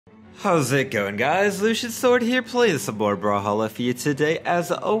How's it going, guys? Lucian Sword here, playing some more Brawlhalla for you today,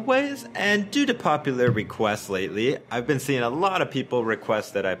 as always. And due to popular requests lately, I've been seeing a lot of people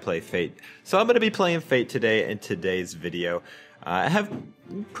request that I play FAIT. So I'm going to be playing FAIT today in today's video. I have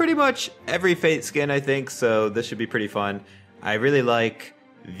pretty much every FAIT skin, I think, so this should be pretty fun. I really like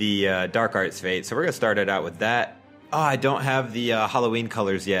the Dark Arts FAIT, so we're going to start it out with that. Oh, I don't have the Halloween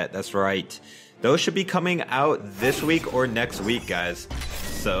colors yet, that's right. Those should be coming out this week or next week, guys.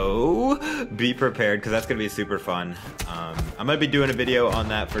 So be prepared, because that's going to be super fun. I'm going to be doing a video on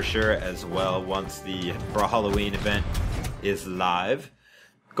that for sure as well once the Halloween event is live.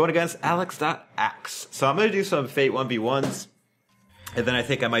 Going against Alex.ax. So I'm going to do some FAIT 1v1s, and then I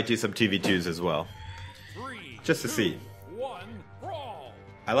think I might do some 2v2s as well. Just to see.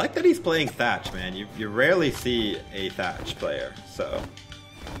 I like that he's playing Thatch, man. You rarely see a Thatch player, so...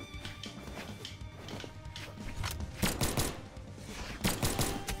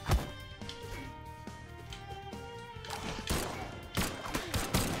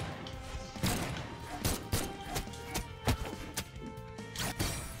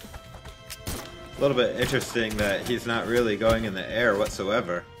 A little bit interesting that he's not really going in the air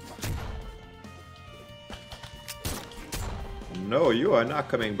whatsoever. No, you are not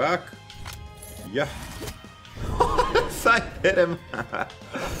coming back. Yeah. Scythe hit him.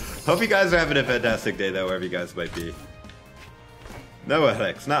 Hope you guys are having a fantastic day though, wherever you guys might be. No,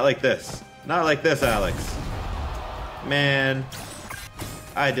 Alex, not like this. Not like this, Alex. Man,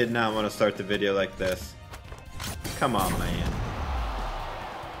 I did not want to start the video like this. Come on, man.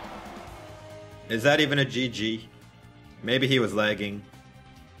 Is that even a GG? Maybe he was lagging.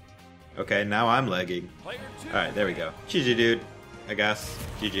 Okay, now I'm lagging. Alright, there we go. GG, dude. I guess.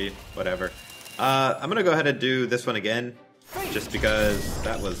 GG. Whatever. I'm gonna go ahead and do this one again. Just because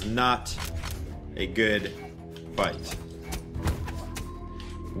that was not a good fight.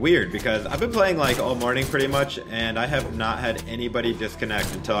 Weird, because I've been playing like all morning pretty much, and I have not had anybody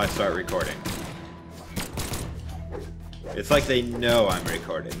disconnect until I start recording. It's like they know I'm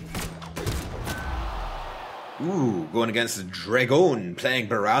recording. Ooh, going against Dragon, playing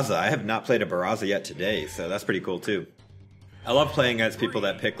Baraza. I have not played a Baraza yet today, so that's pretty cool too. I love playing against people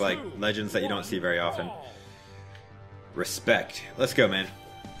that pick like legends that you don't see very often. Respect. Let's go, man.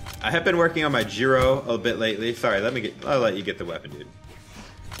 I have been working on my Jiro a bit lately. Sorry, I'll let you get the weapon, dude.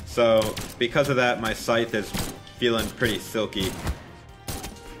 So, because of that, my Scythe is feeling pretty silky.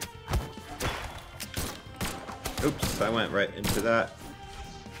 Oops, I went right into that.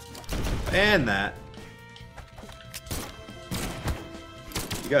 And that.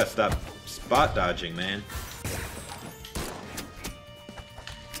 You gotta stop spot dodging, man.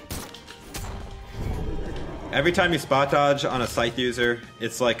 Every time you spot dodge on a Scythe user,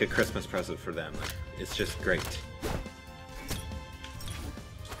 it's like a Christmas present for them. It's just great.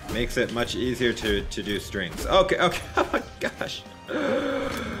 Makes it much easier to do strings. Okay, okay, oh my gosh.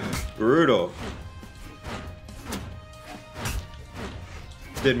 Brutal.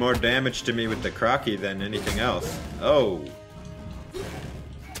 Did more damage to me with the Crocky than anything else. Oh.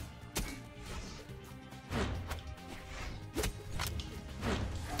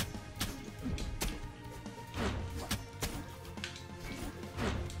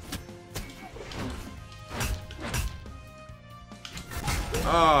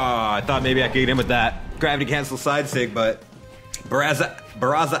 Oh, I thought maybe I could get in with that gravity cancel side sig, but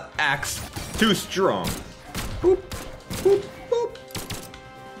Baraza axe too strong. Boop, boop, boop.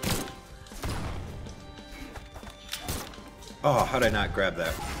 Oh, how did I not grab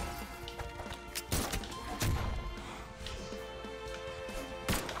that?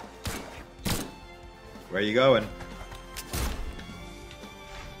 Where are you going?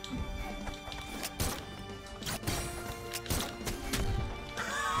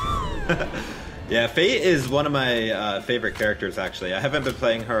 Yeah, FAIT is one of my favorite characters, actually. I haven't been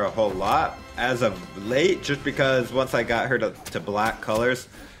playing her a whole lot as of late, just because once I got her to black colors,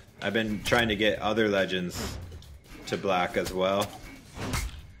 I've been trying to get other legends to black as well.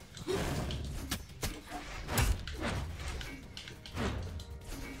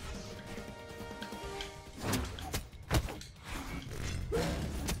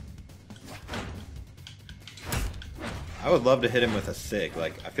 I would love to hit him with a sig.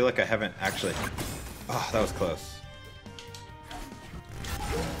 Like, I feel like I haven't actually... Oh, that was close.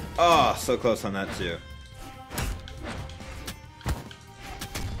 Oh, so close on that too.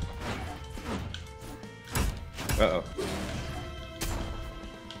 Uh-oh.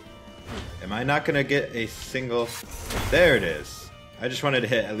 Am I not gonna get a single... There it is. I just wanted to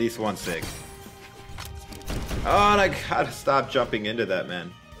hit at least one sig. Oh, and I gotta stop jumping into that,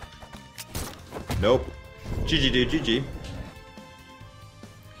 man. Nope. GG, dude, GG.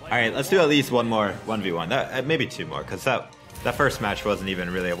 Alright, let's do at least one more 1v1. Maybe two more, because that first match wasn't even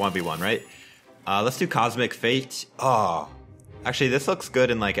really a 1v1, right? Let's do Cosmic Fate. Oh, actually, this looks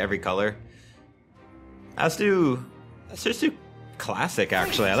good in like every color. Let's just do Classic,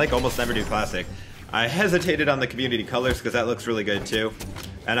 actually. I like almost never do Classic. I hesitated on the Community Colors because that looks really good too.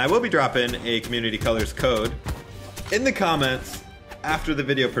 And I will be dropping a Community Colors code in the comments after the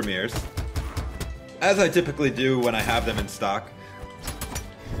video premieres, as I typically do when I have them in stock.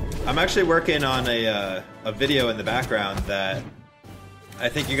 I'm actually working on a video in the background that I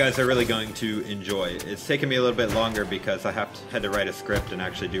think you guys are really going to enjoy. It's taken me a little bit longer because I had to write a script and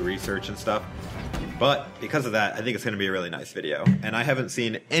actually do research and stuff. But because of that, I think it's going to be a really nice video. And I haven't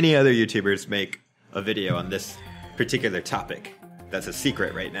seen any other YouTubers make a video on this particular topic. That's a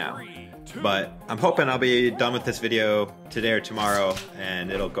secret right now. But I'm hoping I'll be done with this video today or tomorrow,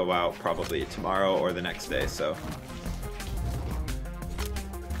 and it'll go out probably tomorrow or the next day, so.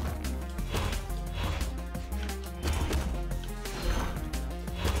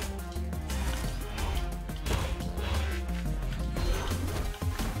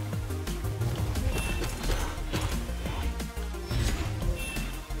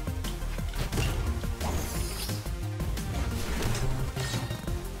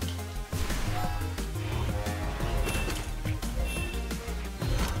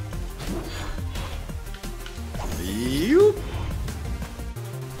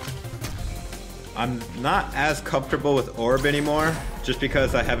 I'm not as comfortable with Orb anymore, just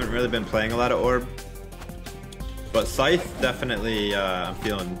because I haven't really been playing a lot of Orb. But Scythe, definitely, I'm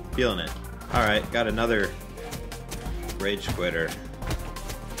feeling it. Alright, got another Rage Quitter.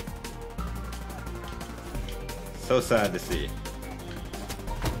 So sad to see.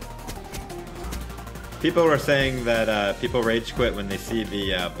 People were saying that people rage quit when they see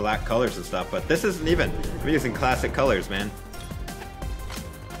the black colors and stuff, but this isn't even. I'm using classic colors, man.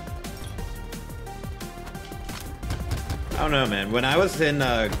 I don't know, man. When I was in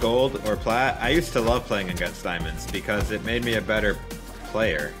gold or plat, I used to love playing against diamonds because it made me a better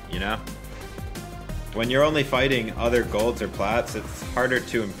player, you know? When you're only fighting other golds or plats, it's harder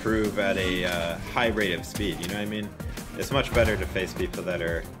to improve at a high rate of speed, you know what I mean? It's much better to face people that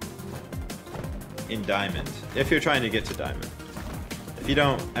are in diamond, if you're trying to get to diamond. If you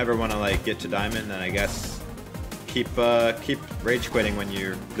don't ever want to like get to diamond, then I guess keep rage quitting when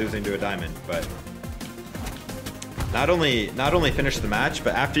you're losing to a diamond, but not only finish the match,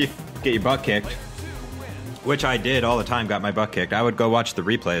 but after you get your butt kicked, which I did all the time, got my butt kicked, I would go watch the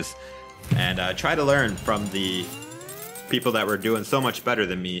replays and try to learn from the people that were doing so much better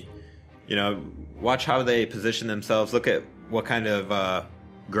than me. You know, watch how they position themselves, look at what kind of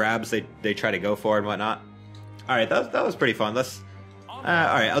grabs they try to go for and whatnot. Alright, that was pretty fun.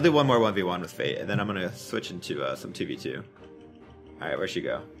 Alright, I'll do one more 1v1 with Fate, and then I'm gonna switch into some 2v2. Alright, where'd she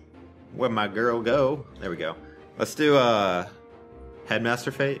go? Where'd my girl go? There we go. Let's do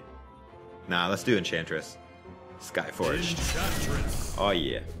Headmaster Fate? Nah, let's do Enchantress. Skyforged. Oh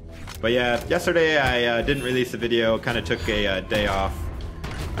yeah. But yeah, yesterday I didn't release a video, kind of took a day off.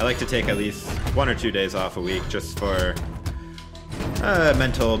 I like to take at least 1 or 2 days off a week just for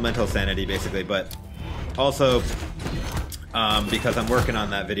mental sanity basically, but also because I'm working on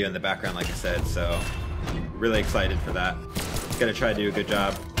that video in the background like I said, so really excited for that. Gonna try to do a good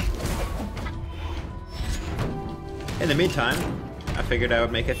job. In the meantime, I figured I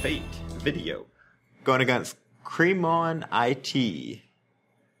would make a Fate video. Going against Cremon IT.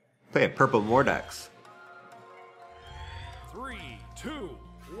 Play a purple Mordex. 3, 2,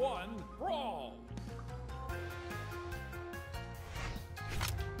 1, brawl!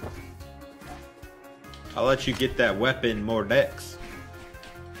 I'll let you get that weapon, Mordex.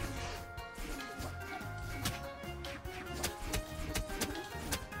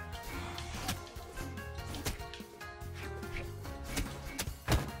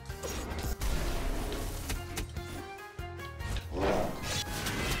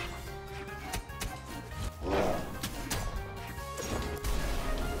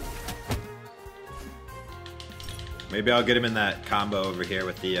 Maybe I'll get him in that combo over here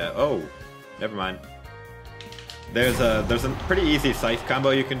with the, oh, never mind. There's a pretty easy Scythe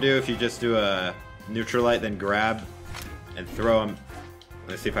combo you can do if you just do a Neutralite, then grab and throw him.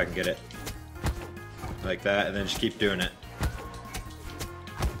 Let's see if I can get it. Like that, and then just keep doing it.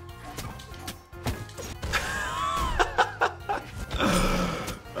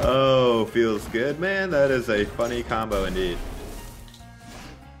 Oh, feels good, man. That is a funny combo indeed.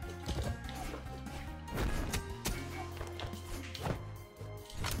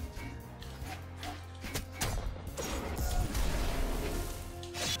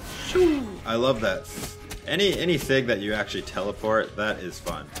 I love that Any sig that you actually teleport, that is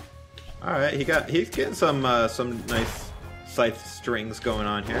fun. All right, he's getting some nice Scythe strings going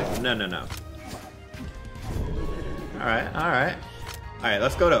on here. No. All right.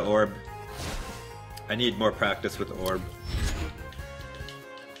 Let's go to Orb. I need more practice with Orb.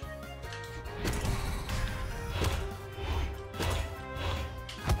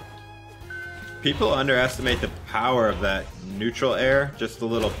 People underestimate the power of that neutral air. Just a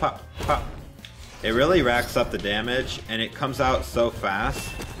little pop, pop. It really racks up the damage, and it comes out so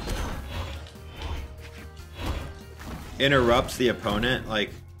fast. Interrupts the opponent,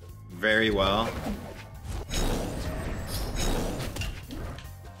 like, very well.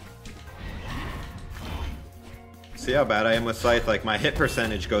 See how bad I am with Scythe? Like, my hit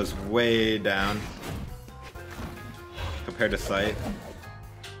percentage goes way down compared to Scythe.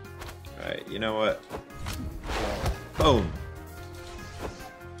 Alright, you know what? Boom!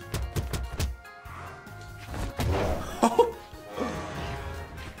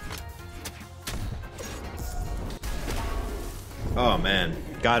 Oh man,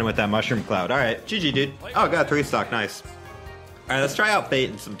 got him with that mushroom cloud. Alright, GG dude. Oh, got a 3-stock, nice. Alright, let's try out FAIT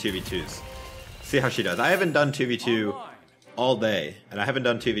in some 2v2s. See how she does. I haven't done 2v2 all day, and I haven't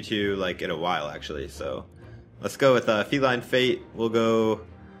done 2v2 like in a while actually, so let's go with Feline FAIT. We'll go,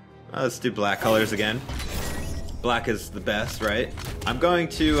 let's do black colors again. Black is the best, right? I'm going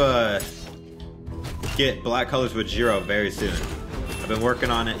to get black colors with Jiro very soon. I've been working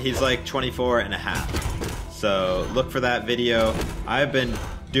on it. He's like 24 and a half. So look for that video. I've been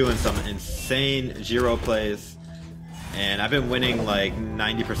doing some insane Jiro plays, and I've been winning like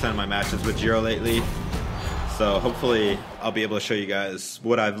 90% of my matches with Jiro lately. So hopefully I'll be able to show you guys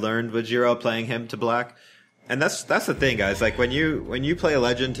what I've learned with Jiro playing him to black. And that's the thing, guys. Like when you play a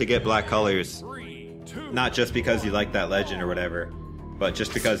legend to get black colors, not just because you like that legend or whatever, but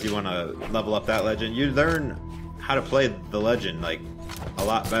just because you want to level up that legend, you learn how to play the legend like a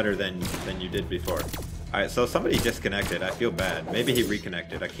lot better than you did before. Alright, so somebody disconnected. I feel bad. Maybe he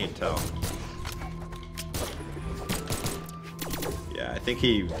reconnected. I can't tell. Yeah, I think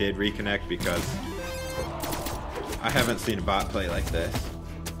he did reconnect because I haven't seen a bot play like this.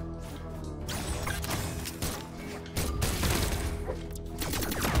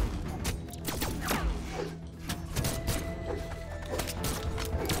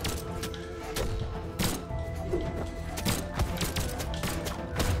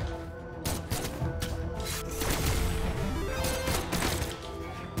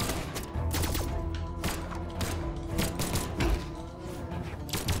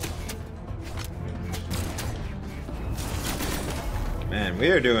 Man, we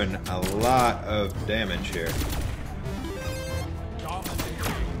are doing a lot of damage here.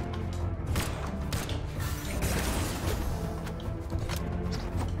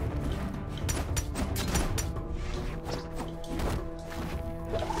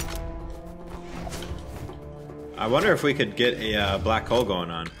 I wonder if we could get a black hole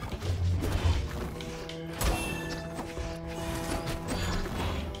going on.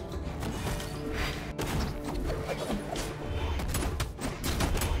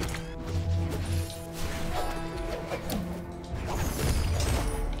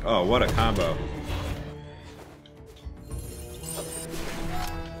 Oh, what a combo.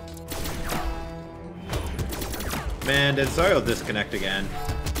 Man, did Zariel disconnect again?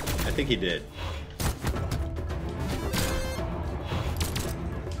 I think he did.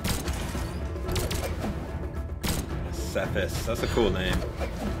 Cephas, that's a cool name.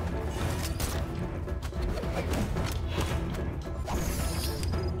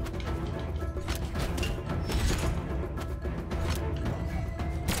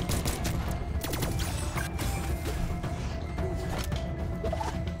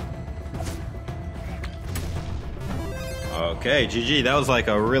 Okay, GG. That was like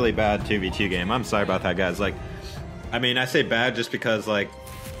a really bad 2v2 game. I'm sorry about that, guys. Like, I mean, I say bad just because, like,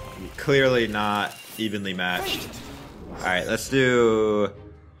 clearly not evenly matched. Alright, let's do...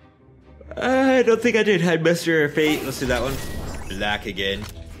 I don't think I did Headmaster or FAIT. Let's do that one. Black again.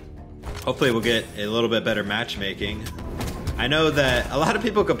 Hopefully we'll get a little bit better matchmaking. I know that a lot of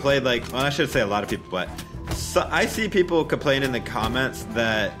people complain, like, well, I should say a lot of people, but I see people complain in the comments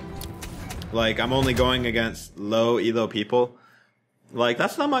that, like, I'm only going against low elo people. Like,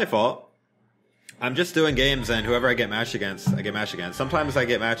 that's not my fault. I'm just doing games, and whoever I get matched against, I get matched against. Sometimes I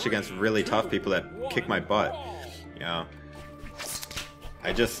get matched against really tough people that kick my butt. You know,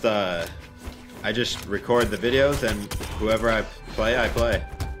 I just record the videos, and whoever I play.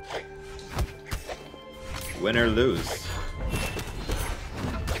 Win or lose.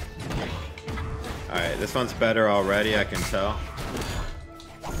 Alright, this one's better already, I can tell.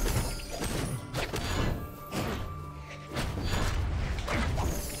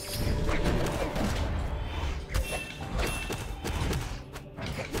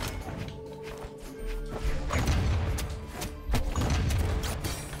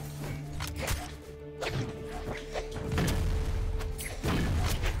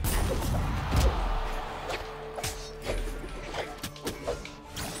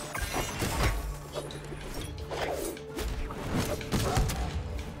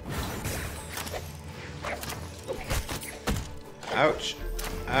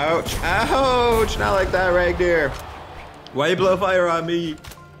 Ouch, ouch, not like that, Ragnar. Why you blow fire on me?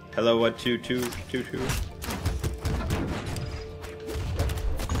 Hello, 12222.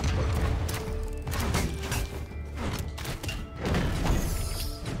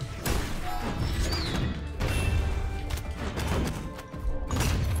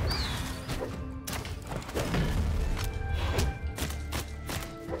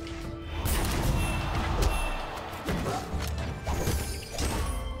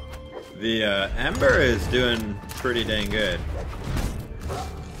 The Ember is doing pretty dang good.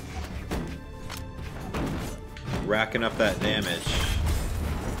 Racking up that damage.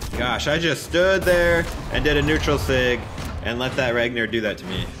 Gosh, I just stood there and did a neutral sig and let that Ragnar do that to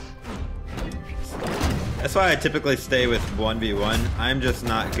me. That's why I typically stay with 1v1. I'm just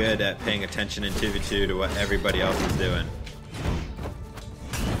not good at paying attention in 2v2 to what everybody else is doing.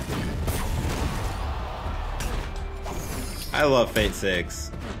 I love Fate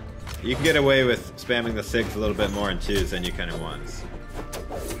 6. You can get away with spamming the 6 a little bit more in 2s than you can in 1s.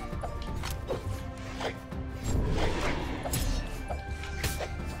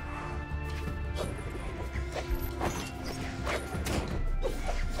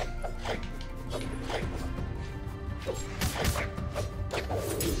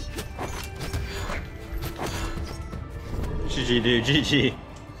 GG, dude, GG.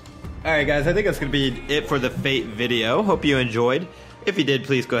 Alright guys, I think that's going to be it for the Fate video. Hope you enjoyed. If you did,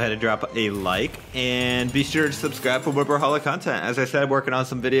 please go ahead and drop a like, and be sure to subscribe for more Brawlhalla content. As I said, working on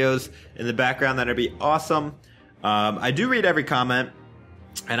some videos in the background that'd be awesome. I do read every comment,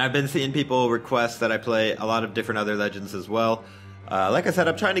 and I've been seeing people request that I play a lot of different other legends as well. Like I said,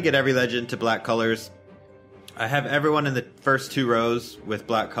 I'm trying to get every legend to black colors. I have everyone in the first 2 rows with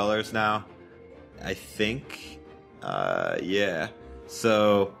black colors now, I think. Yeah.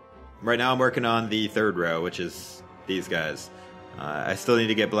 So, right now I'm working on the 3rd row, which is these guys. I still need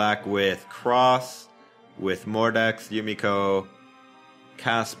to get black with Cross, with Mordex, Yumiko,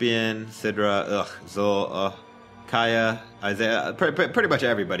 Caspian, Sidra, Zul, Kaya, Isaiah, pretty much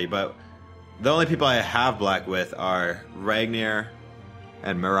everybody, but the only people I have black with are Ragnar,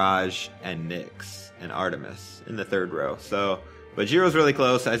 and Mirage, and Nyx, and Artemis in the 3rd row. So, but Jiro's really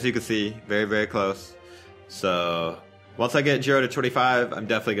close, as you can see, very, very close. So, once I get Jiro to 25, I'm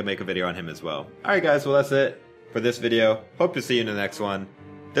definitely going to make a video on him as well. Alright guys, well that's it for this video. Hope to see you in the next one.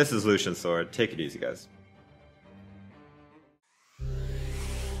 This is Lucian Sword. Take it easy, guys.